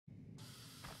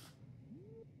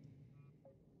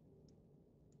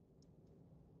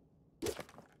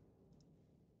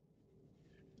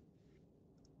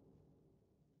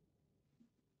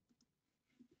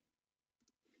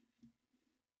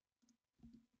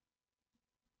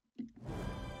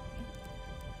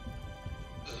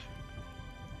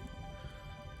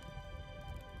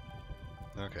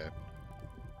Okay.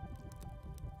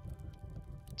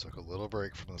 Took a little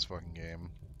break from this fucking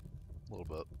game. A little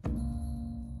bit.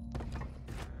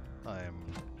 I'm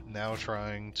now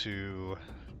trying to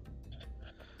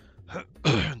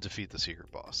defeat the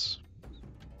secret boss.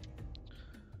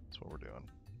 That's what we're doing.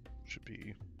 Should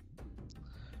be...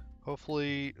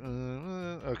 Hopefully...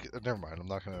 okay, never mind. I'm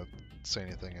not gonna say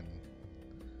anything and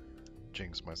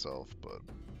jinx myself, but...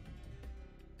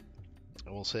 I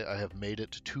will say I have made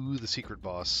it to the secret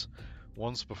boss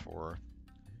once before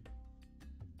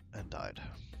and died.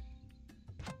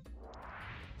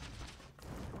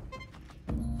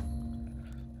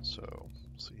 So,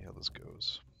 we'll see how this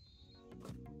goes.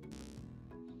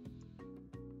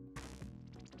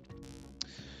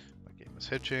 My game is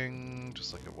hitching,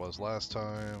 just like it was last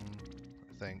time,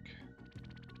 I think.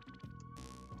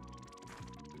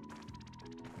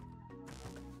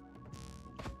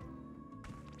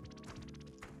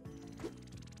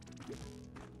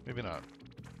 Maybe not.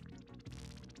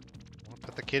 I'll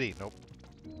pet the kitty. Nope.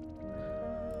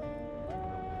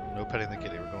 No petting the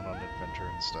kitty. We're going on an adventure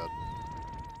instead.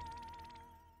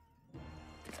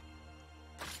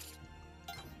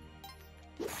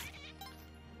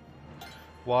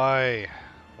 Why?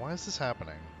 Why is this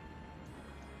happening?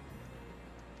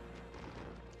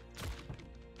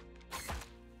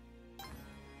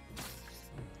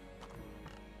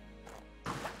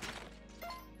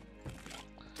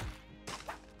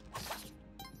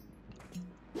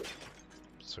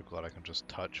 So glad I can just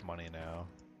touch money now.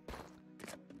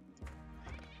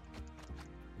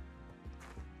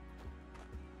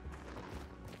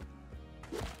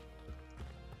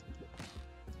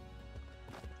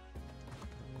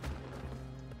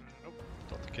 Nope,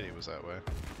 thought the kitty was that way.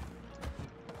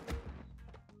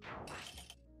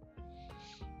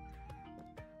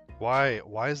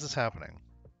 Why is this happening?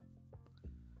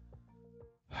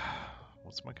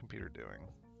 What's my computer doing?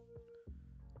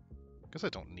 Guess I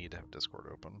don't need to have Discord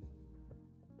open.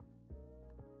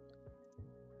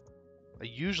 I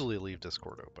usually leave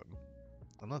Discord open.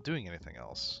 I'm not doing anything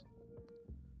else.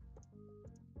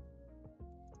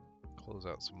 Close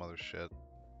out some other shit.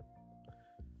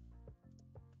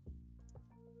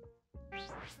 Oh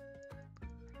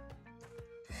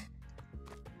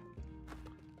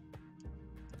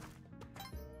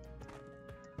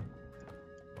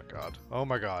my god. Oh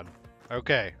my god.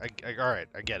 Okay, alright,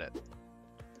 I get it.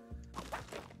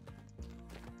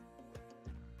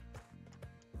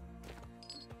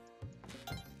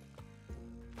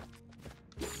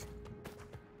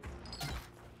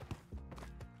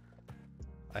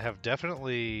 I have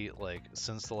definitely, like,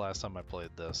 since the last time I played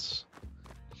this,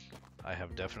 I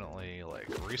have definitely, like,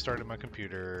 restarted my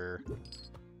computer,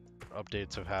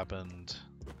 updates have happened,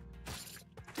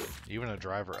 even a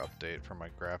driver update for my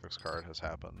graphics card has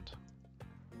happened.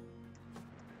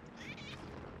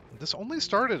 This only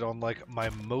started on, like, my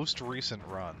most recent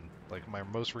run, like, my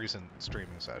most recent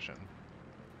streaming session.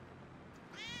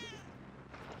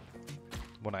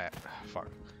 When I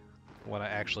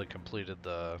actually completed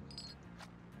the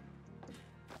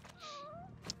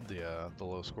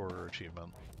low scorer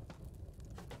achievement.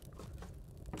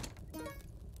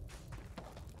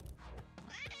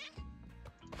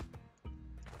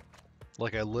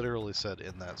 Like, I literally said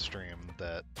in that stream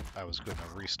that I was going to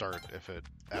restart if it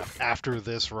after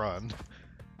this run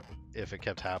if it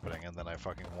kept happening, and then I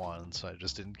fucking won, so I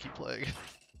just didn't keep playing.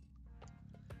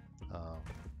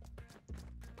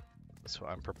 So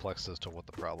I'm perplexed as to what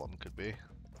the problem could be.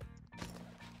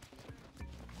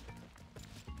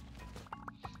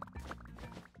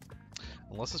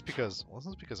 Unless it's because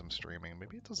I'm streaming.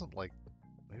 Maybe it doesn't like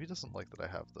that I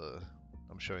have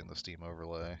I'm showing the Steam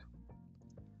overlay.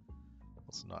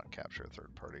 Let's not capture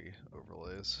third-party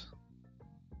overlays.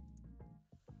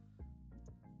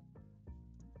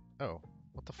 Oh,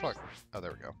 what the fuck? Oh,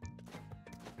 there we go.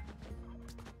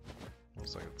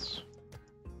 Looks like it's...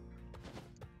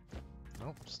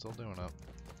 Nope, still doing it.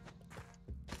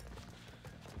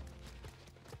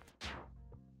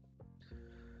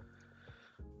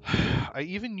 I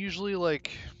even usually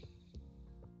like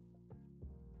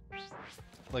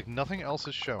nothing else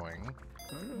is showing,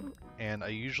 and I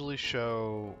usually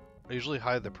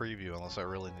hide the preview unless I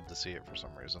really need to see it for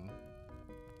some reason.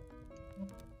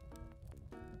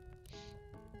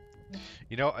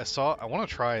 You know, I want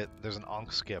to try it. There's an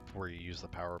Ankh skip where you use the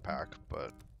power pack,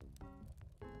 but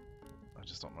I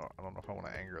just don't know. I don't know if I want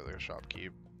to anger the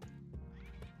shopkeep.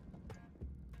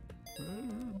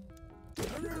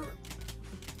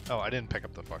 Oh, I didn't pick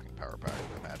up the fucking power pack,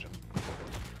 imagine.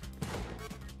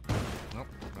 Nope,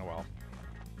 oh well.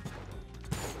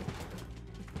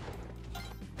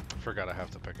 Forgot I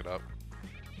have to pick it up.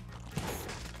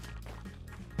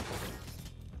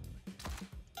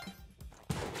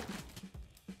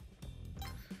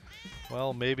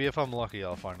 Well, maybe if I'm lucky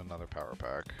I'll find another power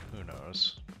pack. Who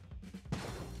knows? No,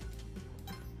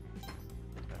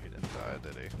 he didn't die,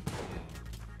 did he?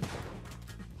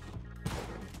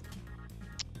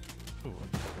 Ooh.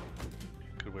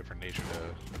 Could wait for nature to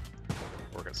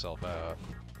work itself out.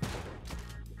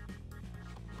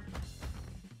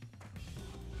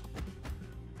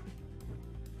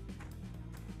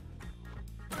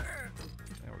 There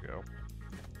we go.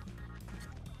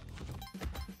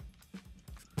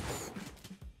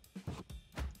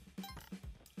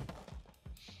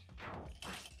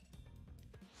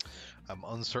 I'm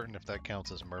uncertain if that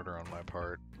counts as murder on my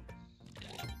part.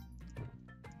 It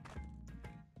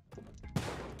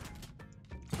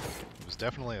was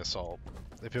definitely assault.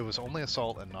 If it was only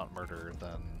assault and not murder,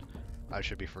 then I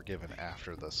should be forgiven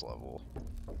after this level.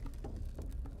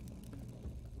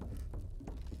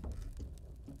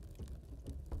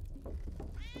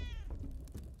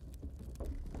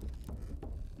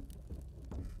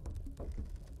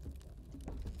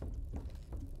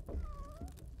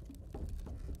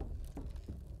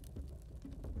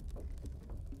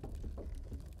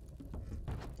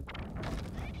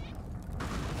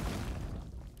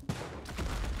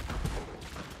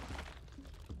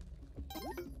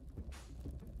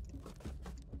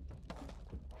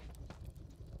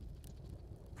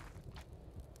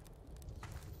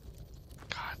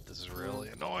 This is really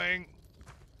annoying.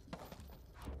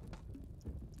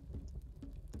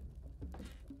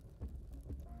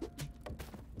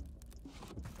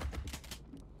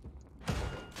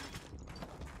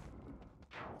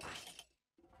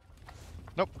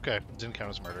 Nope, okay. Didn't count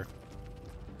as murder.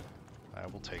 I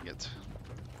will take it.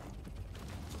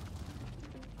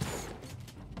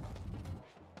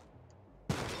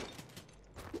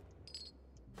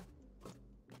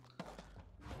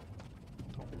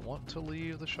 Don't want to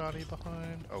leave the shoddy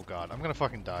behind. Oh god, I'm gonna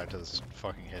fucking die to this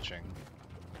fucking hitching.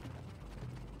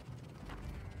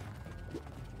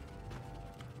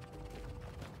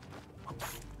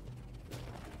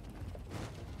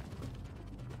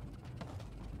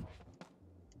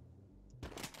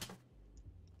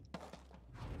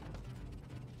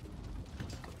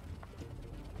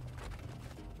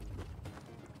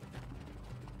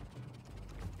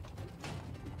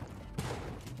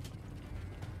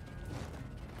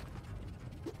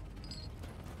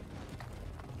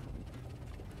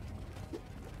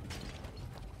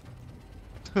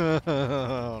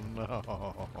 Oh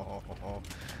no.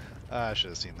 I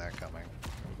should have seen that coming.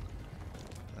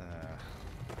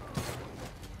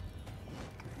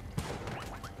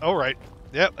 Oh right.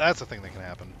 Yep, that's a thing that can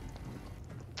happen.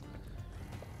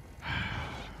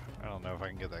 I don't know if I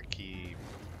can get that key.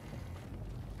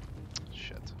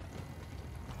 Shit.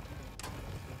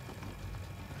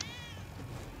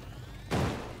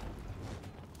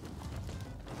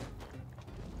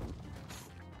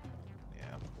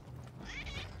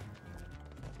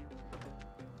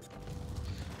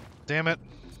 Damn it.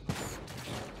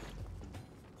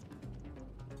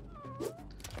 Yeah,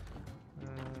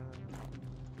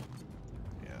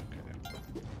 okay.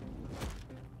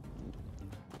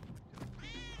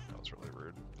 That was really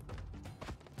rude.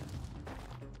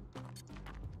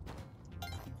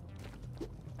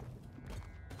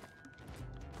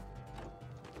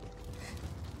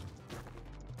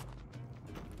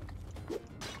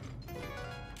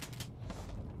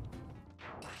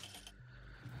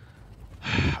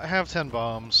 I have 10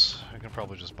 bombs. I can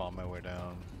probably just bomb my way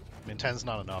down. I mean, 10's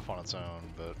not enough on its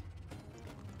own, but...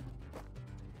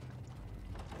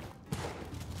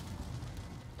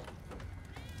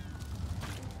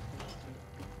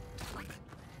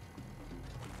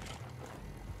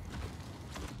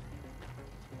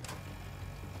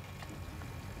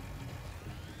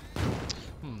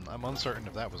 I'm uncertain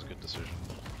if that was a good decision.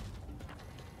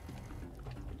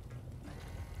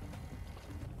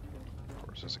 Of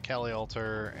course, there's a Kali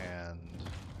altar, and...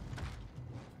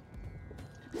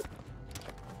 the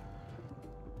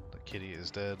kitty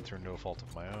is dead through no fault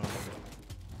of my own.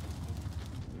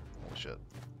 Holy shit.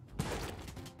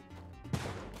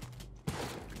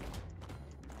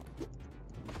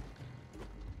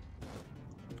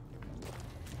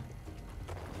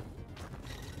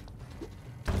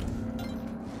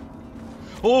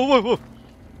 Oh, whoa, whoa!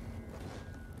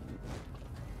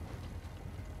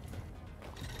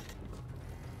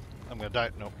 I'm gonna die.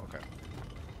 Nope, okay.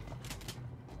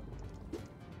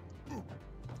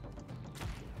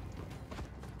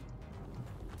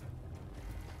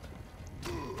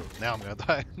 Now I'm gonna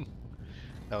die.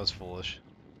 That was foolish.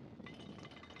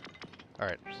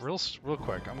 Alright, real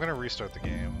quick, I'm gonna restart the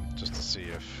game just to see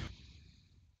if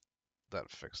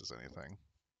that fixes anything.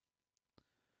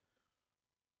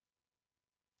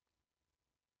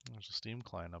 There's a Steam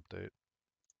client update.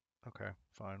 Okay,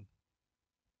 fine.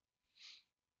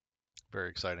 Very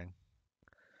exciting.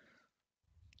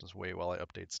 Just wait while I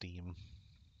update Steam.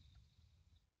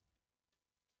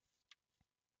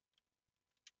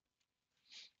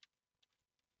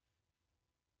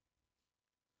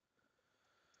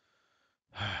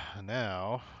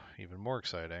 Now, even more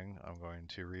exciting, I'm going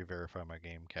to re-verify my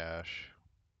game cache.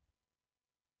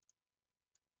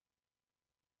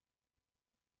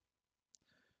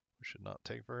 Which should not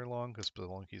take very long because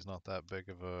Spelunky's not that big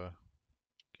of a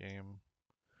game.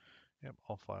 Yep,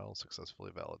 all files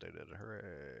successfully validated. Hooray!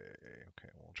 Okay,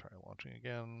 we'll try launching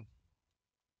again.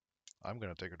 I'm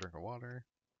gonna take a drink of water.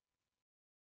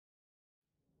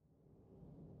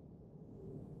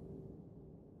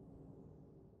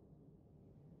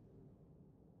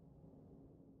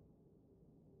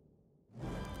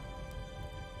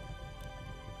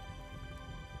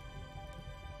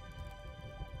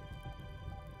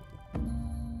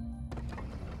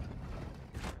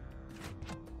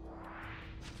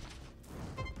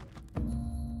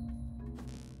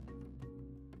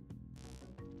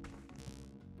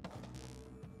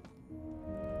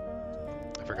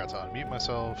 I forgot to unmute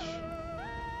myself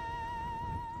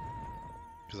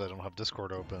because I don't have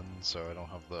Discord open, so I don't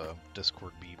have the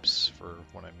Discord beeps for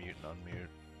when I mute and unmute.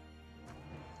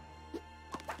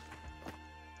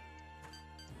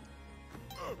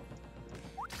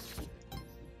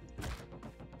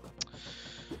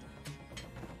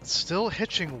 It's still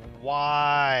hitching.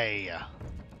 Why?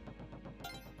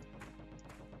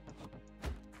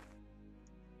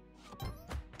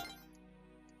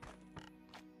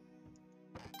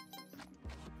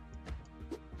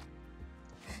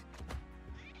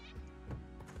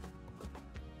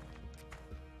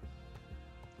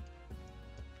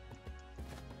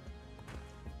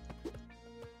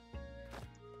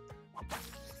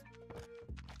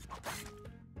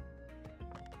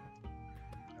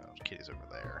 Kitty's over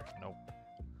there. Nope.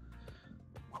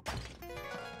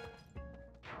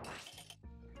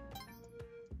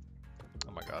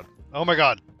 Oh my god. Oh my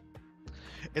god!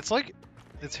 It's like,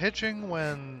 it's hitching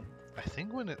when, I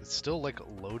think when it's still like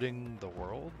loading the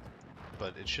world,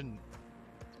 but it shouldn't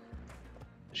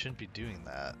be doing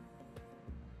that.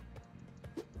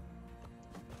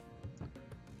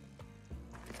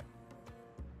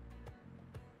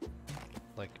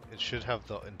 Like, it should have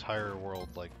the entire world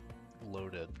like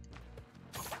loaded.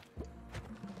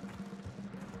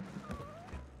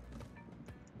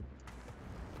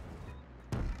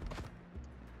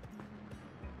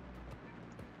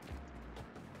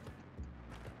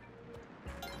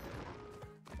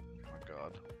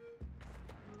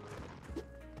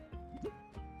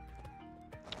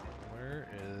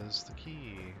 Is the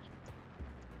key?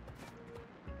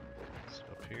 Is it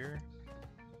up here?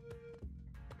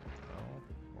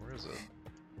 No. Where is it?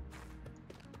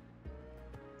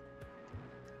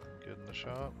 Good in the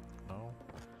shop? No.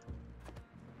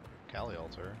 Cali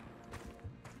altar.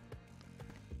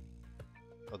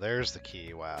 Oh, there's the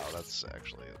key. Wow, that's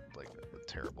actually like a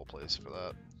terrible place for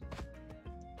that.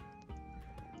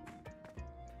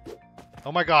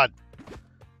 Oh my god!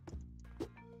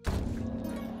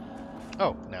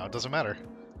 Oh, now it doesn't matter.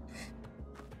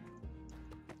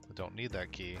 I don't need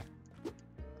that key.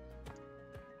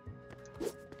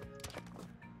 Don't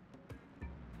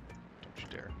you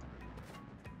dare.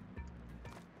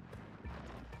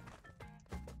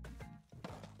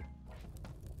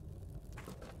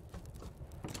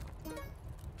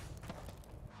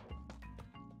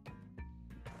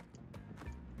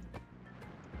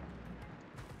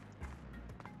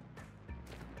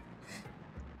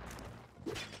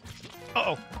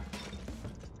 Uh-oh!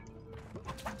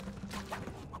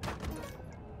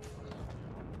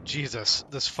 Jesus,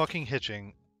 this fucking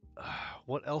hitching.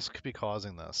 What else could be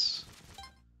causing this?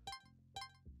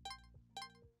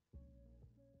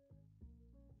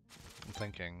 I'm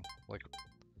thinking, like,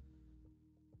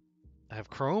 I have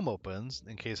Chrome open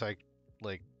in case I,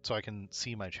 like, so I can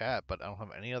see my chat, but I don't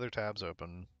have any other tabs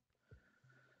open.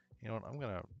 You know what, I'm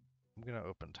gonna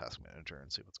open Task Manager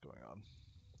and see what's going on.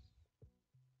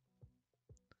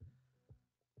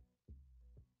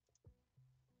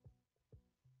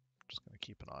 Just gonna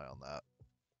keep an eye on that.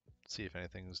 See if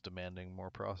anything's demanding more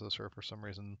processor for some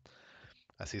reason.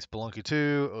 I see Spelunky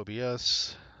 2,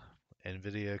 OBS,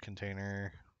 NVIDIA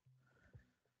container,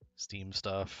 Steam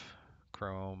stuff,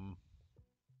 Chrome.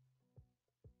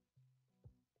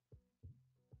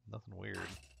 Nothing weird.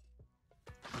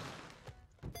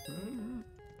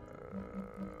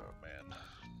 Man.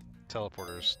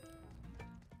 Teleporter's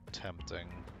tempting.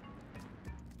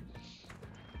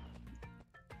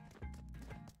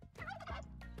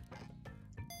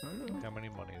 How many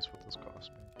monies would this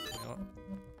cost me? You know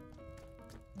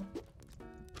what?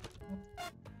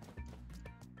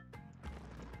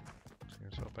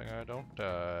 hoping I don't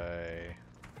die.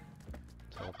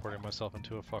 Teleporting myself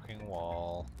into a fucking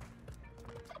wall.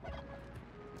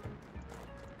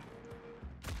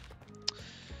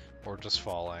 Or just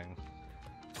falling.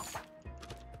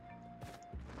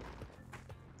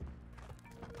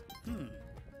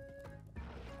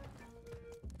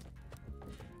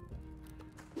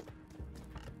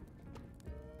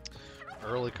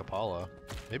 Early Kapala.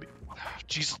 Maybe.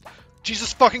 Jesus.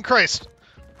 Jesus fucking Christ!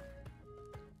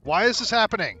 Why is this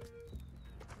happening?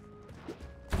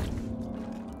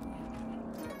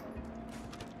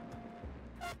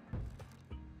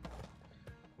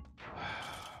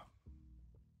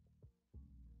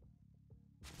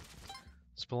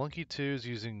 Spelunky 2 is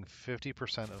using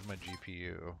 50% of my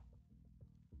GPU.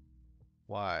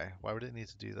 Why? Why would it need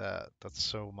to do that? That's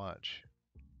so much.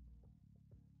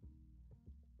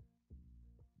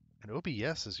 And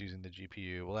OBS is using the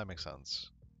GPU. Well, that makes sense.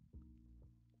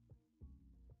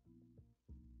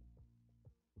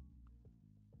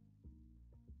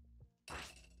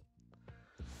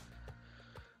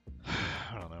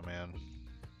 I don't know, man.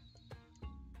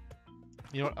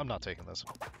 You know what? I'm not taking this.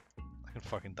 I can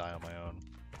fucking die on my own.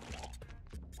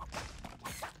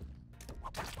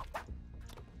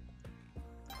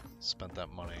 Spent that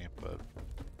money, but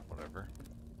whatever.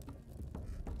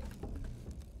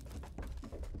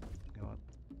 You know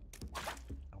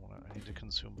what? I need to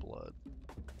consume blood.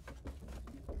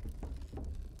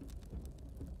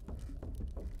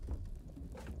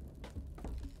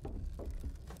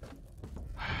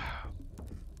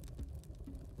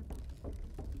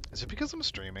 Is it because I'm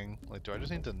streaming? Like, do I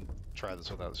just need to try this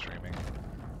without streaming?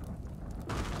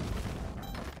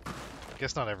 I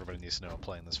guess not everybody needs to know I'm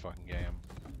playing this fucking game.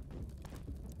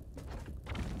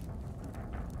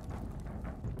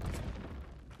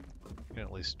 You can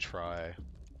at least try,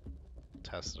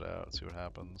 test it out, see what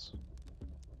happens.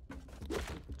 You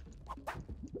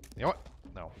know what?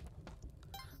 No.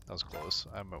 That was close.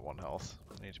 I'm at 1 health.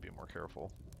 I need to be more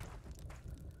careful.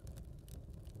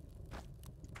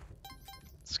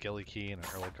 Skelly key and an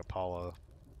early Kapala.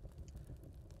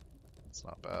 It's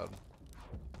not bad.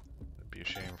 It'd be a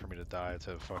shame for me to die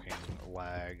to fucking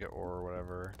lag or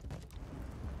whatever.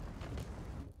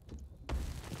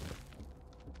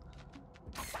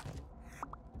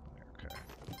 Okay.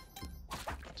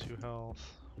 2 health.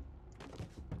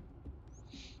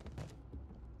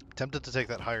 Tempted to take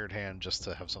that hired hand just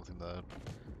to have something to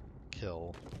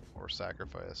kill or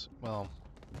sacrifice. Well,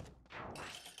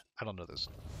 I don't know this.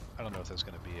 I don't know if there's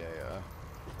going to be a,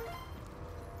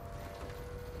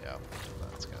 yeah,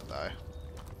 that's going to die.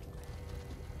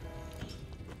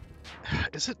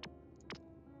 Is it...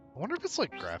 I wonder if it's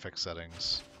like graphic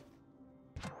settings.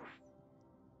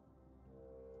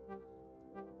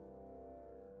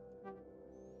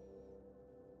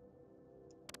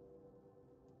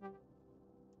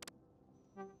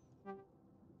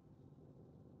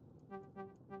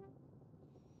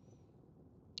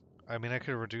 I mean, I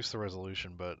could reduce the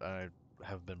resolution, but I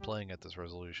have been playing at this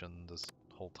resolution this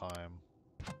whole time.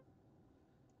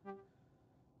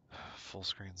 Full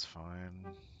screen's fine.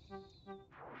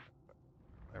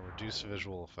 I reduce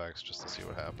visual effects just to see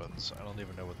what happens. I don't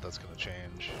even know what that's going to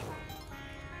change.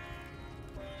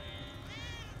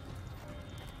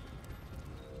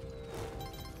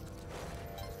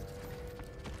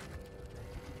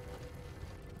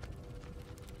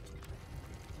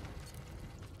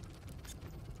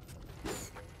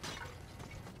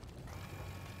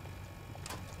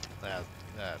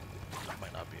 That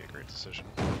might not be a great decision.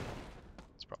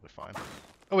 It's probably fine.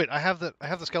 Oh wait, I have the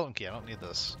skeleton key. I don't need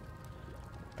this.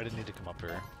 I didn't need to come up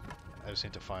here. I just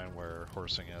need to find where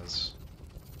horsing is.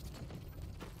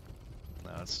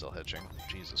 No, it's still hitching.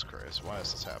 Jesus Christ, why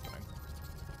is this happening?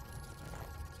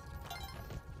 Oh,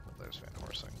 there's fan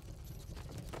horsing.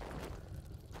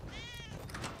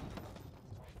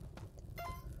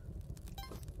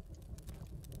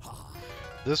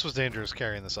 This was dangerous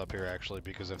carrying this up here, actually,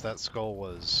 because if that skull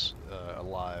was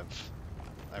alive,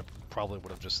 I probably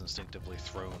would have just instinctively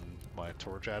thrown my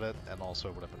torch at it, and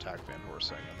also would have attacked Van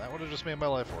Horsing, and that would have just made my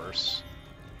life worse.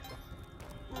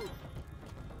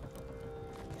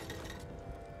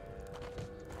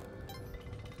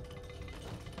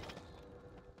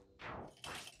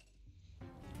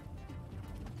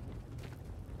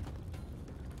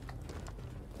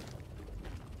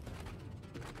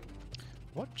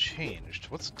 What changed?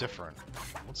 What's different?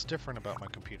 What's different about my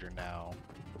computer now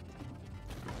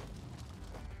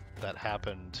that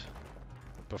happened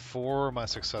before my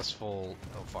successful,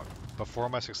 oh fuck, before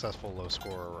my successful low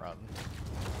score run?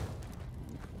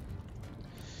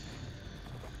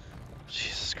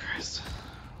 Jesus Christ.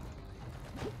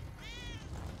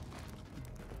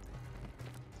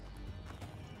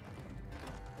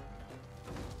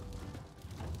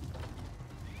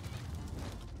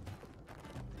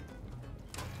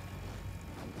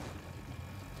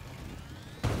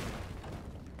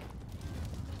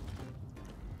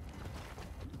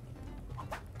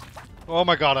 Oh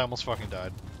my god, I almost fucking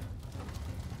died.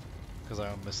 Because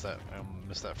I missed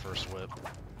that first whip.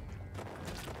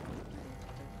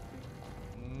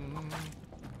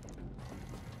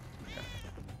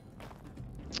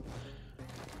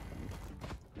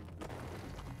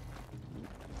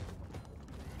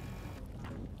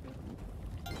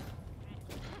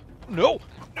 No!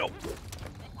 No!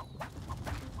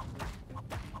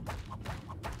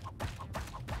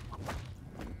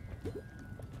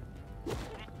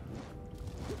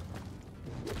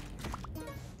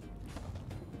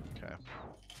 Okay.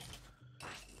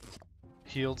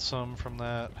 Healed some from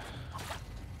that.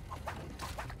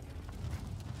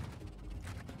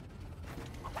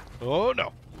 Oh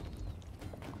no!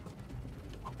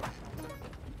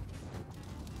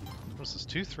 Was this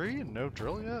 2-3 and no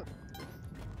drill yet?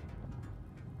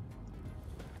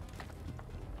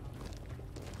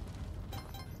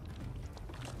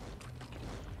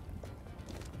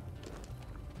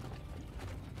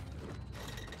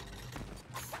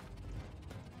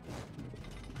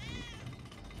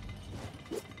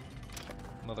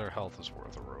 Another health is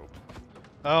worth a rope.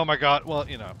 Oh my god, well,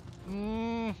 you know.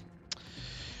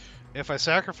 If I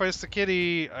sacrifice the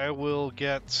kitty, I will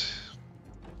get...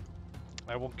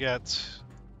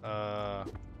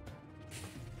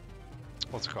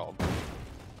 what's it called?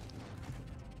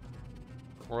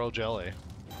 Royal jelly.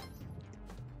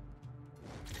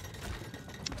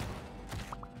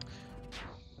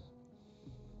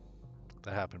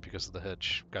 That happened because of the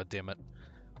hitch. God damn it.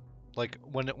 Like,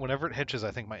 whenever it hitches,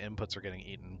 I think my inputs are getting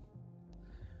eaten.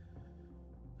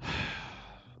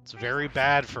 It's very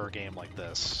bad for a game like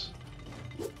this.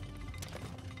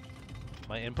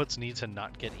 My inputs need to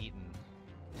not get eaten.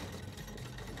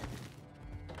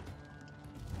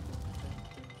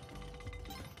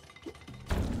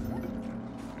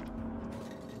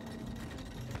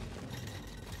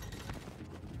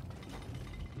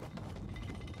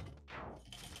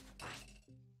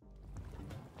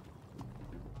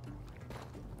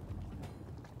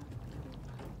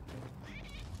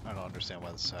 I don't understand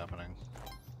why this is happening.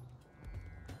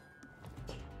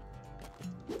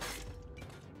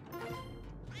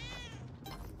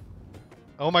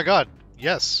 Oh my god!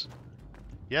 Yes!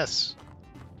 Yes!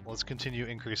 Let's continue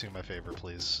increasing my favor,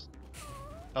 please.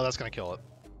 Oh, that's gonna kill it.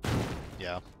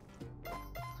 Yeah.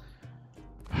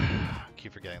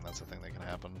 Keep forgetting that's a thing that can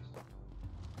happen.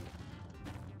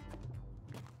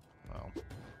 Well.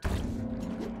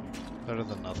 Better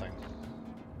than nothing.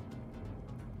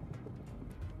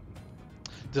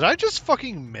 Did I just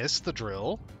fucking miss the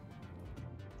drill?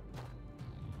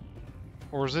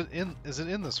 Or is it in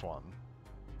this one?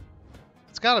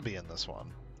 It's gotta be in this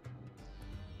one.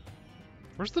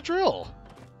 Where's the drill?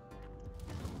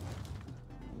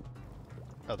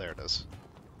 Oh, there it is.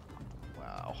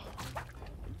 Wow.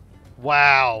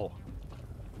 Wow!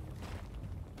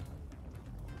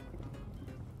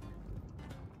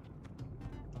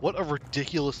 What a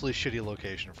ridiculously shitty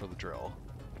location for the drill.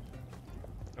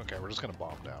 Okay, we're just gonna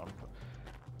bomb down.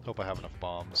 Hope I have enough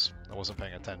bombs. I wasn't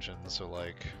paying attention, so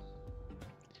like...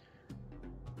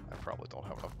 I probably don't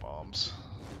have enough bombs.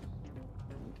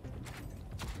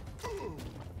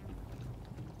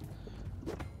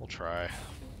 We'll try.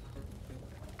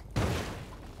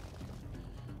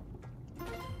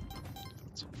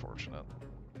 That's unfortunate.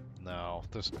 No,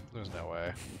 there's no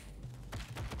way.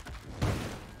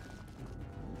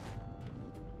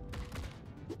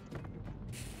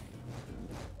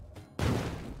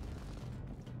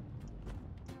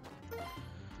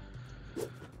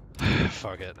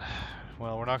 Fuck it.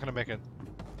 Well, we're not gonna make it...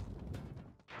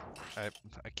 I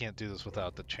can't do this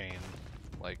without the chain.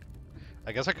 Like,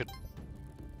 I guess I could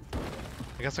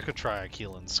try a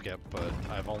Keelan skip, but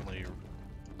I've only,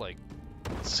 like,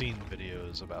 seen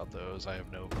videos about those. I've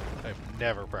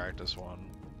never practiced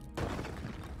one.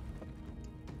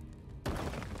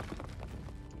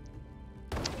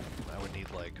 I would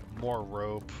need, like, more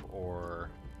rope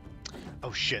or...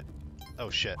 Oh shit.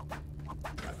 Oh shit.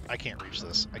 I can't reach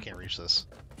this. I can't reach this.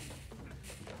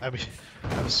 I mean,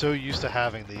 I'm so used to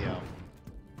having the,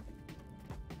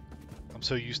 I'm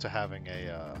so used to having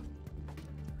a,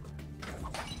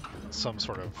 some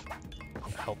sort of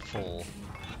helpful,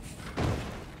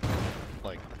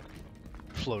 like,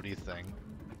 floaty thing.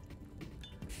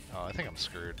 Oh, I think I'm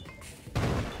screwed. Yeah,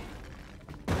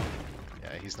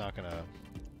 he's not gonna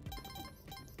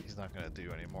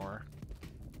do anymore.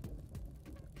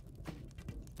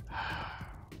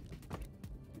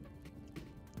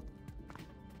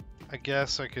 I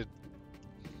guess I could,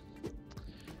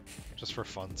 just for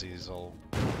funsies, I'll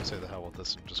say the hell with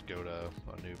this and just go to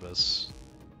Anubis.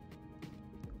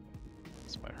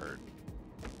 This might hurt.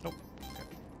 Nope. Okay.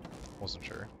 Wasn't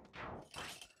sure.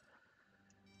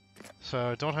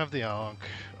 So I don't have the Ankh.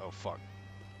 Oh fuck.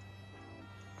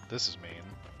 This is mean.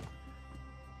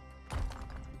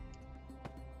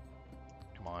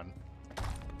 Come on.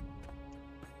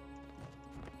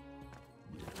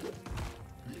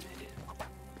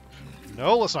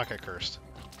 No, let's not get cursed.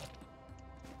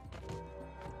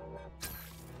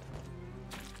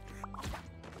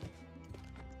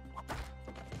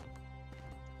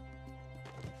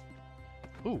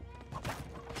 Ooh.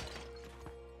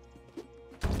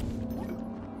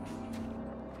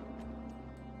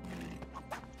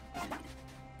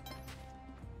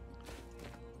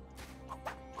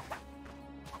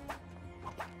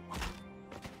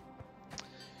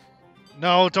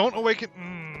 No, don't awaken.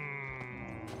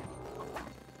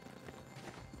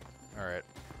 Alright.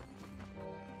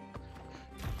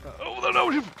 Oh no!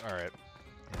 Alright.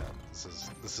 Yeah,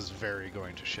 this is very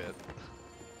going to shit.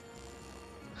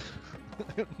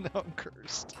 Now I'm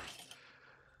cursed.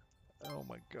 Oh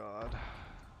my god.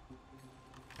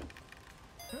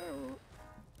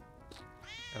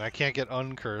 And I can't get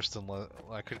uncursed unless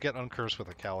I could get uncursed with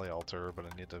a Kali altar, but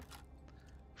I need to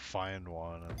find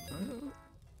one. And...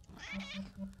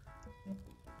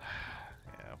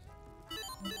 yeah.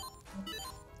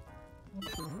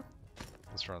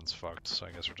 This run's fucked, so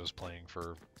I guess we're just playing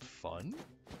for fun?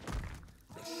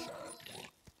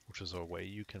 Which is a way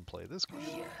you can play this game.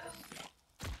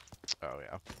 Oh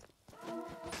yeah.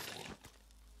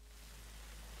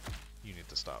 You need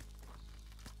to stop.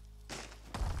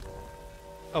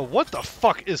 Oh, what the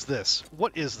fuck is this?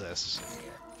 What is this?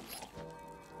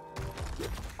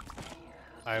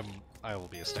 I will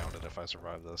be astounded if I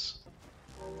survive this.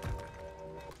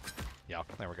 Yeah,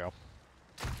 there we go.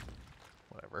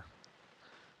 Whatever.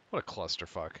 What a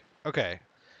clusterfuck. Okay.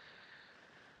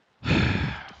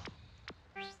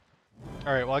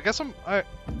 Alright, well I guess I'm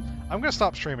gonna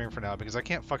stop streaming for now because I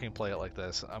can't fucking play it like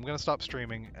this. I'm gonna stop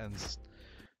streaming and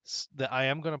I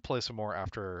am gonna play some more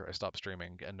after I stop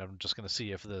streaming, and I'm just gonna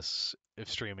see if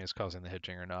streaming is causing the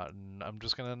hitching or not, and I'm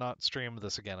just gonna not stream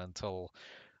this again until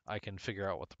I can figure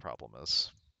out what the problem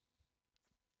is.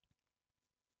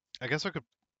 I guess I could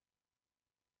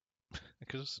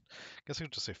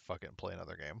just say fuck it and play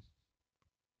another game.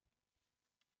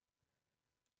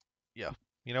 Yeah.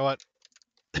 You know what?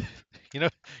 You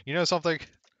know something?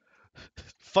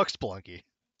 Fuck Spelunky.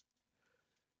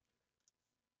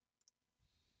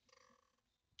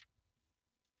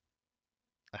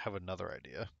 I have another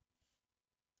idea.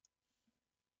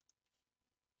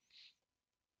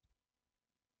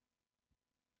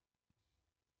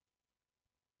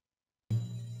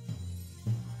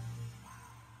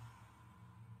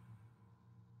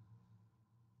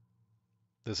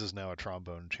 This is now a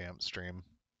trombone champ stream.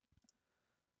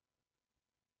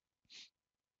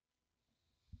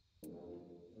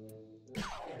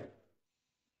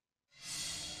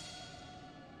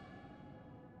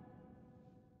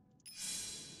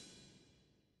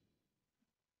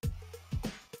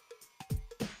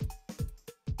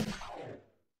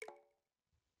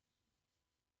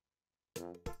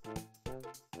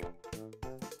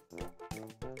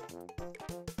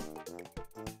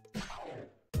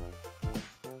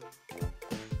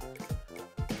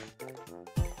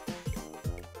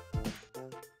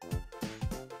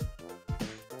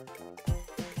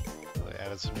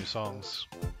 Some new songs.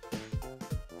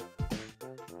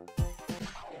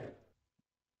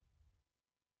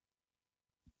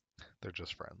 They're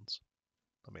just friends.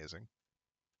 Amazing.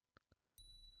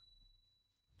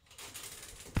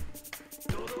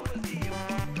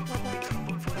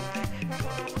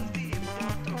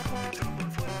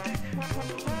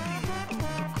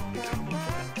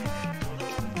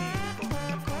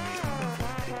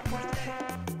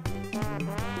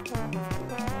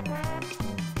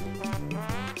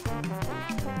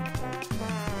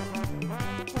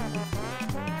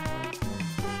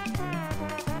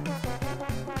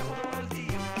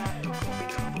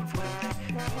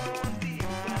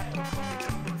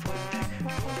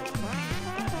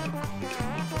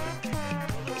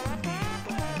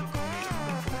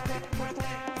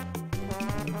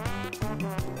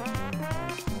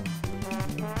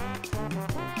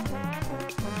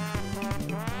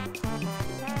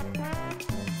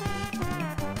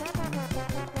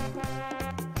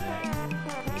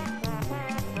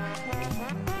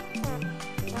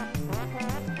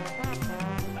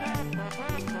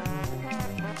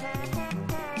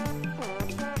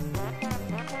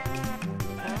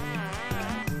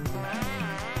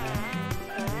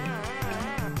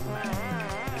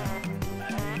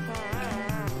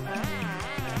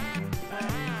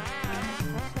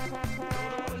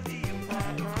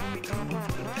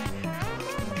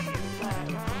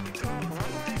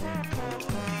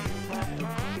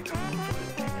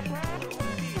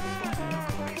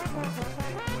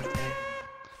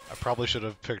 probably should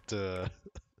have picked a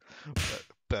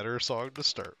better song to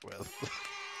start with.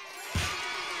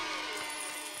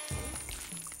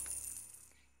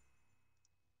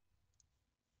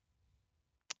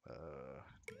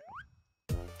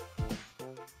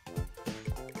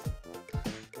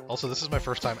 Also, this is my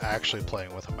first time actually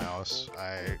playing with a mouse.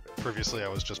 Previously I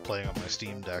was just playing on my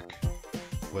Steam Deck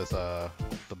with the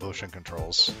motion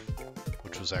controls,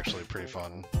 which was actually pretty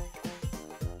fun.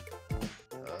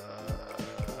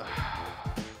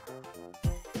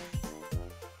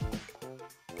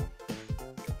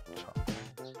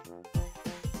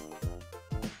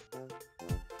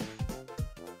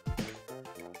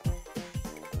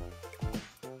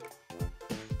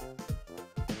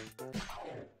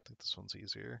 This one's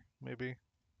easier, maybe?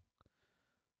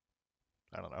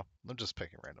 I don't know. I'm just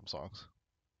picking random songs.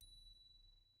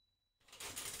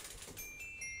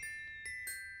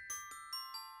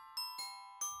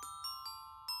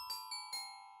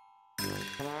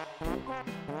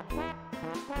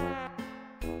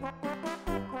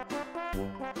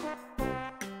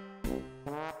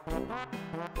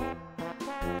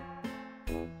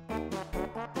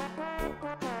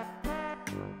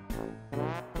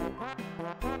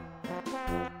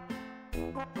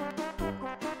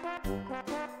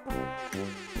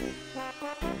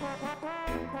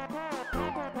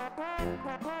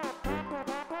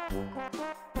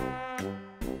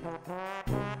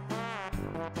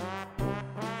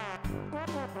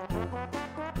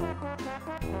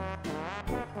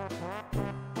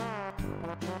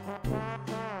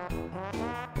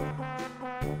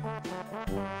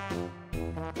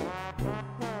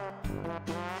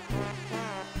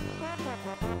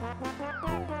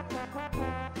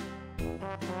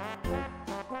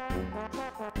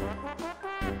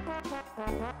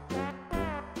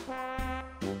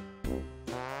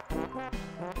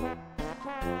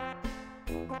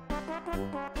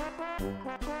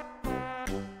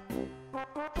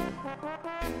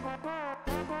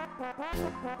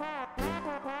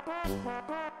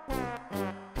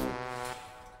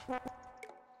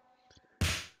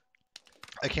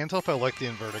 I can't tell if I like the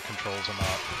inverted controls or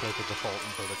not, like the default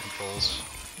inverted controls.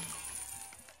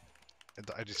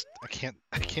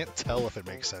 I can't tell if it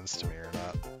makes sense to me or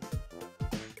not.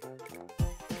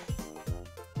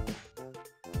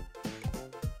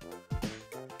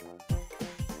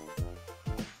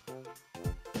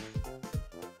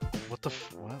 What?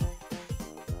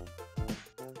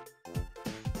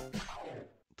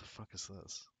 What the fuck is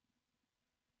this?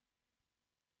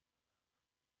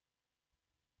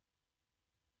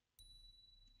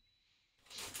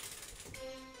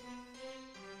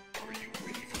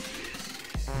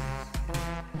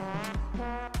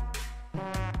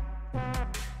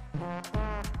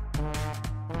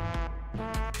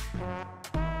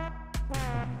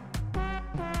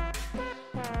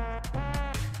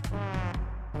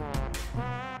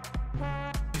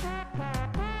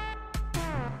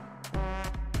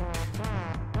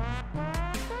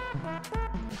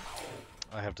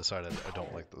 I have decided I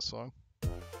don't like this song.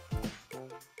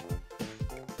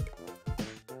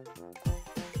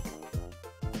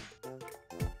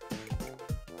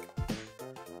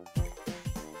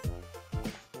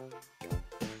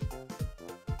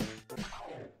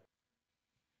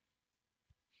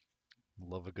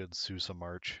 Love a good Sousa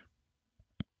march.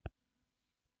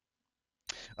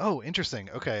 Oh, interesting.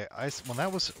 Okay,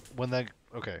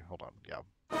 okay, hold on. Yeah.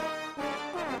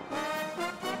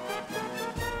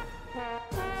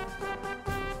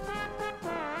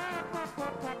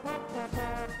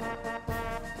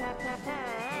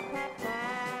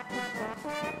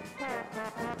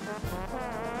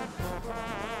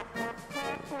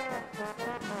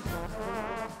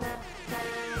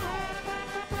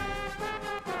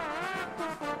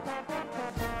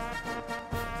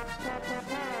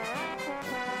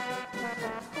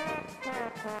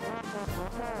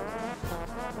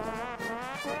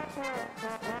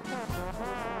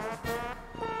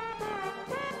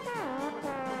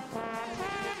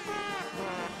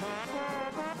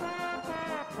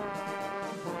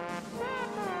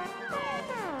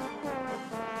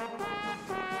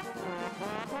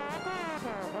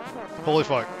 Holy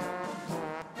fuck.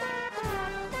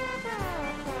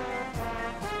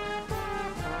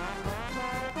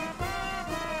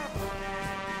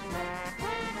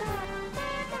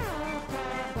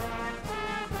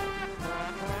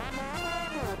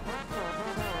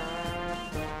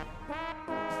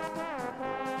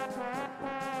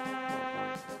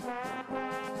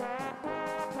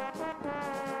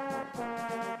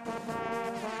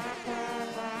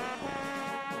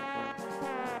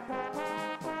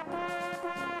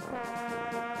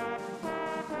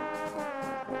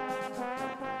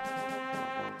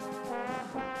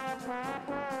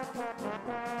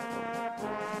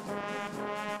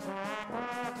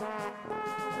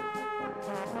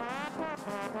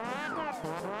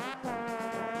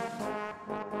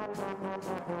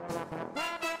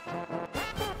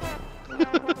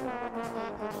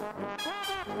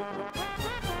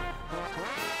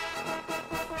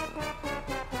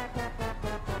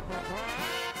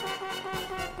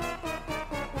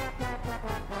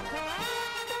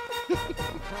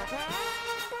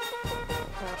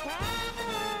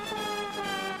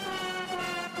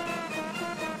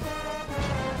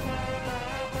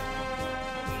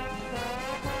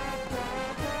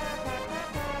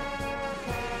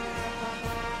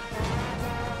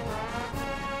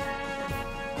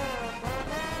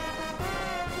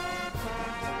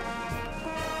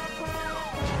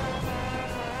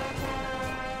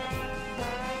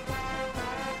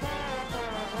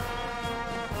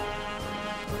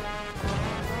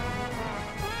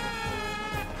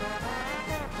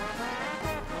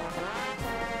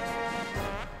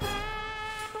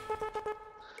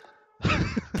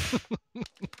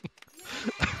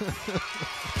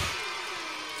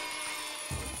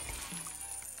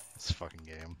 This fucking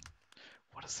game.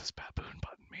 What does this baboon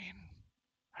button mean?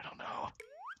 I don't know.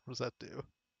 What does that do?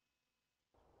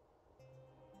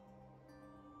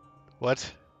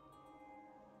 What?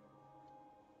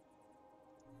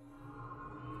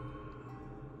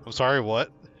 I'm sorry,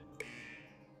 what?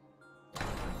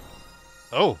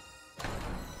 Oh!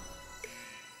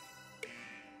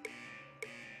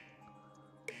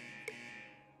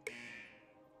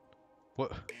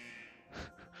 What?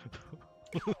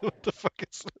 What the fuck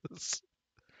is this?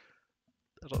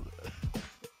 I don't...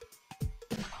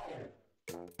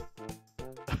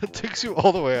 It takes you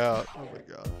all the way out. Oh my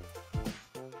god.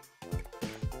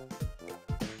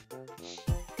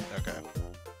 Okay.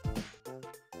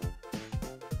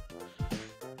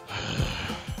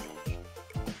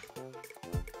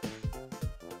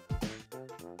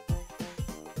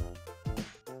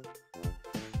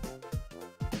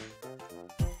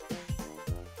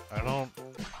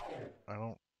 I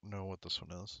don't know what this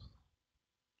one is.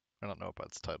 I don't know about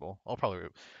its title. I'll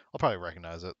probably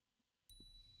recognize it.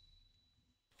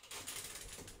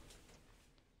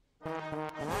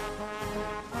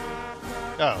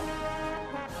 Oh.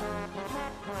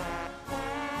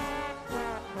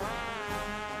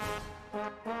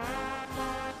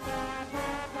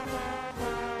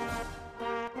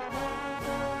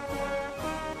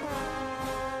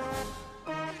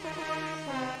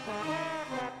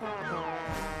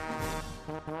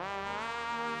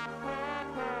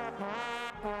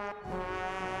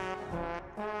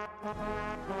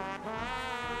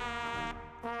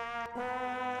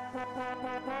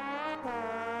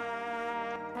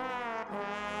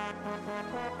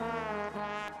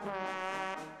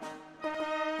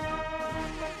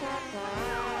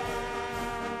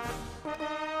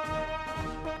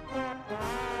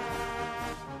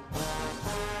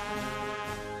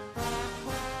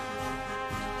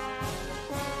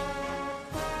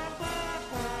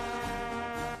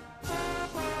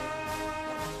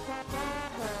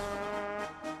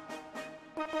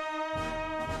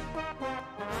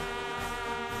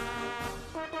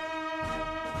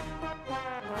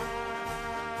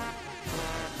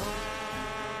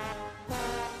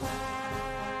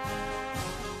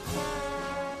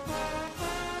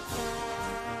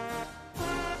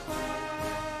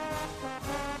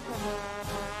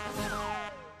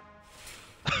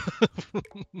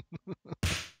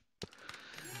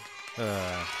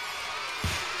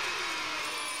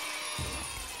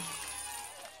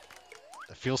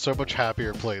 I feel so much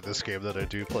happier playing this game than I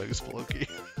do playing Spelunky.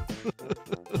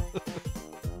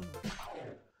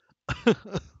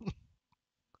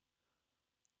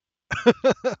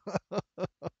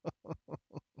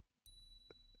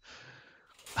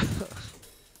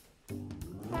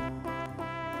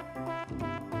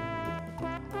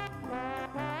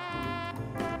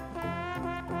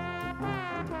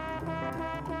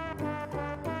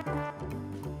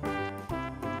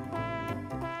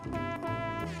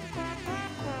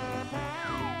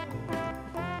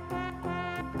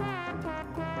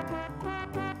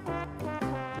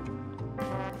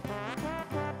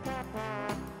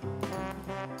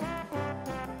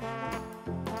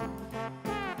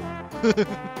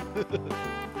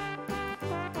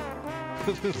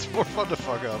 It's more fun to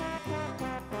fuck up.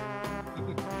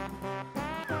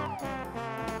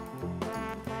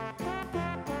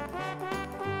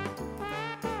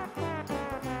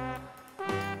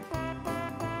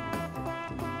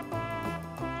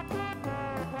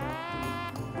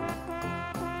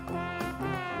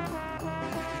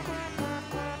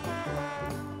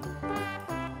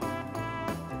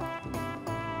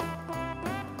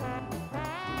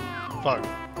 Fuck.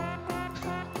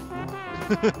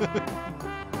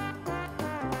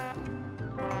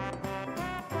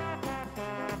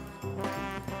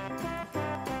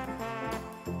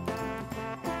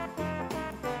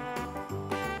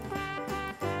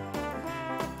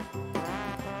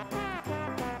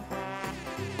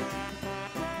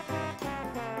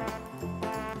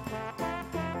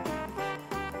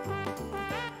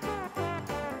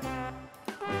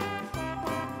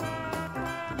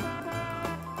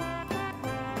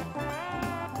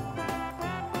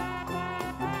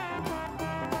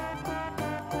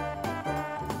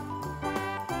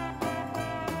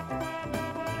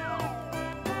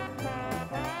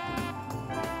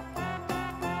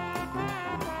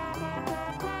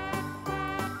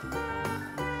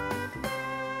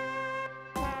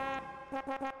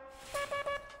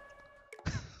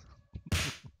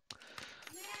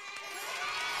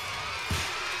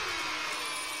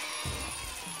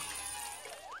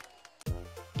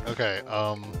 Okay,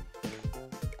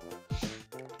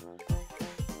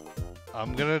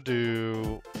 I'm gonna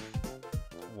do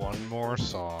one more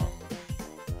song.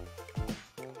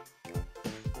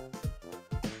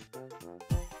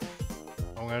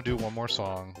 I'm gonna do one more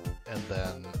song, and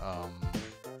then,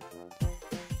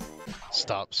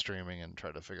 stop streaming and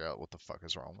try to figure out what the fuck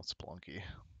is wrong with Spelunky.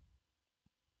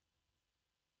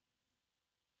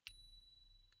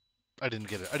 I didn't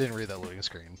get it. I didn't read that loading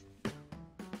screen.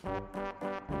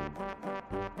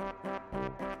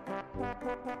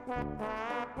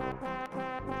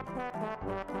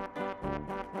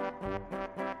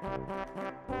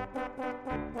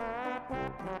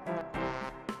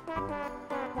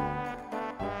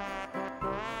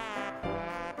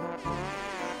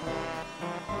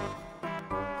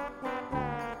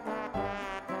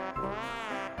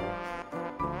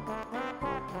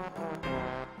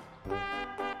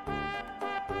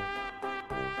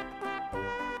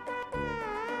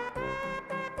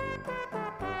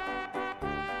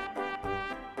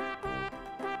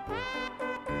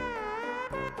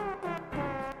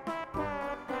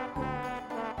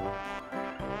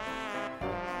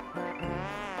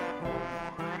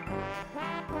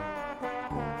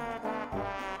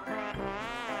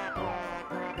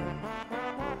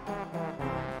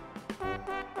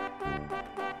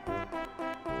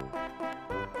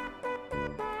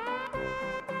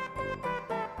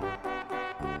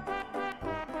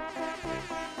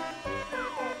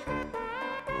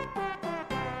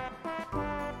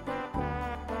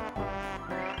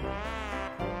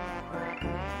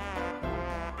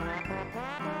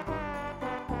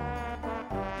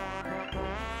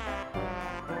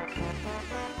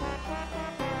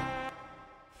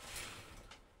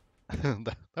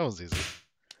 That was easy.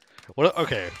 What?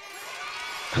 Okay.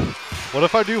 What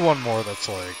if I do one more that's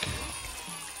like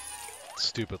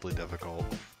stupidly difficult?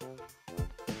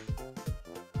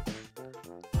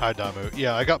 Hi, Damu.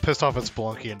 Yeah, I got pissed off at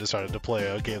Spelunky and decided to play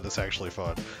a game that's actually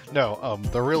fun. No,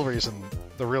 the real reason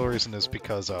is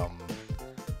because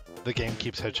the game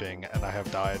keeps hitching and I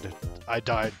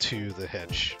died to the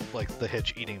hitch, like the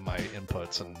hitch eating my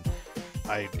inputs, and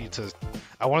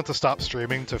I wanted to stop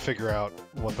streaming to figure out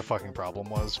what the fucking problem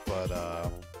was, but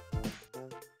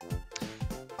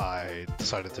I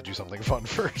decided to do something fun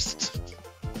first.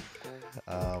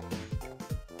 But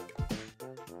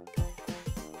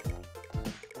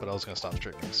I was gonna stop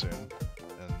streaming soon,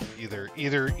 and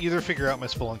either figure out my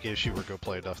Spelunky issue or go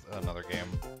play another game.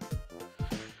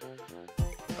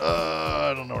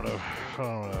 I don't know.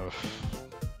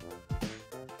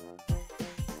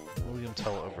 William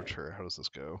Tell Overture. How does this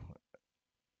go?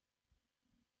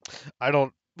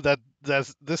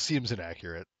 This seems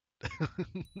inaccurate.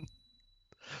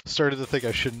 Started to think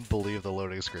I shouldn't believe the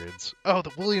loading screens. Oh,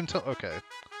 the William Tell. Okay.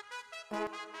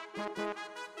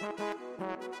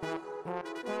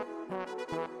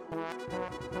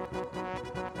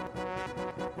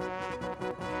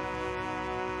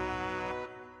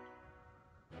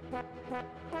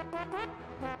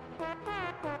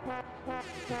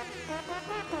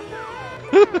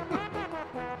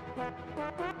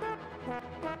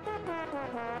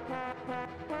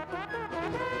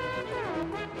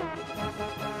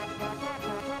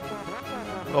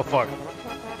 Oh fuck.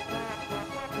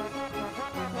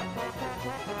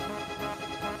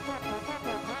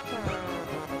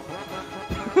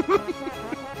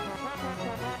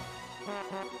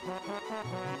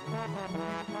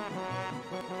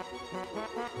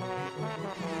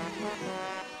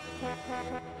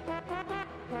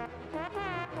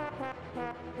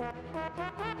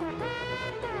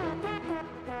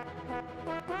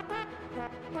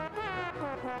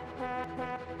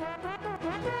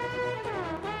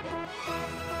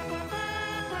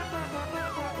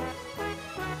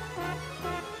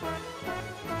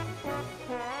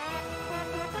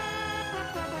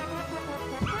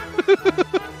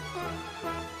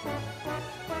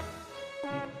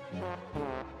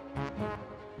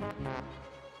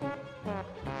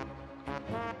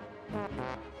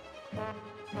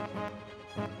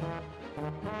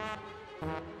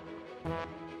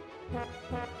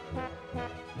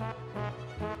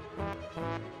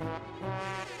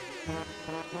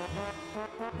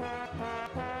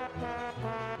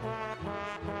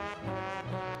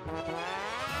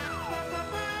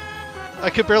 I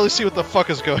can barely see what the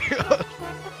fuck is going on.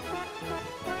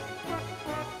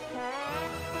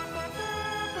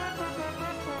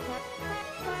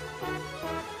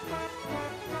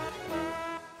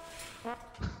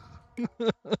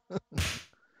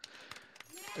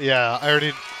 Yeah, I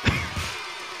already...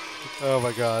 Oh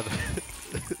my god.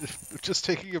 Just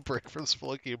taking a break from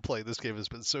Spelunky and playing this game has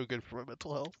been so good for my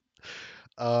mental health.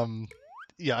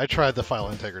 Yeah, I tried the file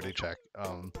integrity check.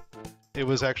 It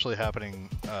was actually happening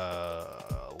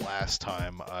last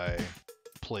time I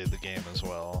played the game as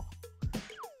well.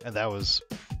 And that was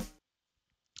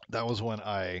when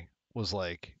I was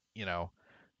like, you know,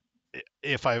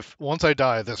 if once I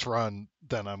die this run,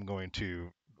 then I'm going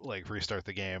to like restart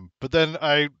the game. But then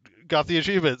I got the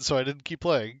achievement, so I didn't keep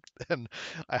playing, and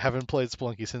I haven't played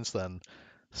Spelunky since then.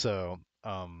 So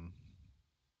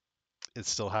it's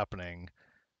still happening.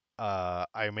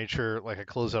 I made sure like I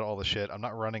closed out all the shit. I'm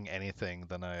not running anything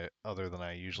other than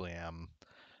I usually am,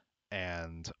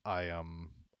 and I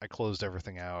closed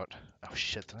everything out. Oh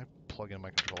shit! Did I plug in my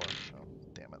controller? Oh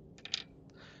damn it!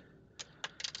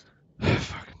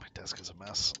 Fuck, my desk is a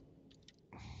mess.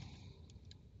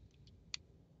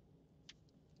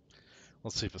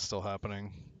 Let's see if it's still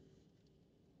happening.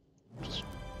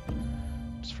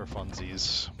 Just for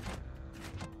funsies.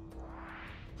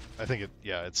 I think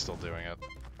yeah, it's still doing it.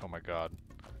 Oh my god.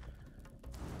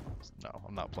 No,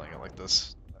 I'm not playing it like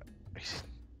this.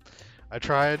 I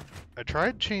tried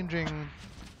changing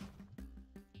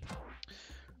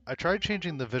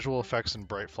the visual effects and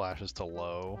bright flashes to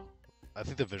low. I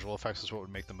think the visual effects is what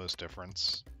would make the most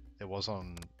difference. I think it was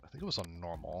on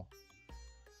normal.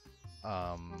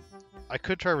 I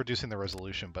could try reducing the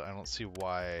resolution, but I don't see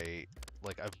why.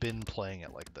 Like, I've been playing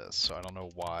it like this, so I don't know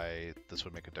why this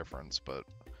would make a difference, but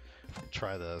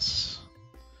try this.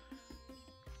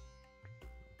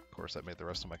 Of course, that made the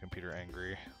rest of my computer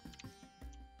angry.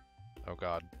 Oh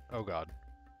god. Oh god.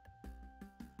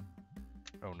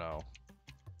 Oh no.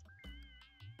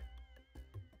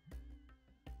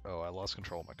 Oh, I lost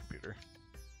control of my computer.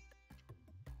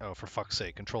 Oh, for fuck's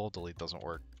sake, Control-Delete doesn't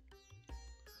work.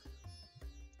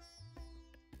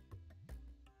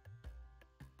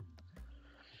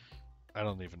 I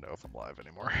don't even know if I'm live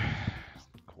anymore.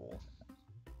 Cool.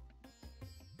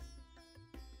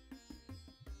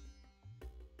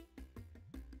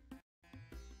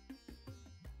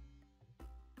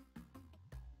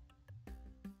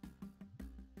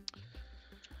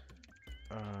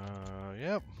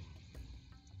 Yep.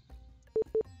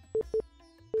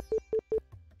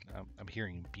 I'm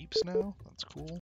hearing beeps now. That's cool.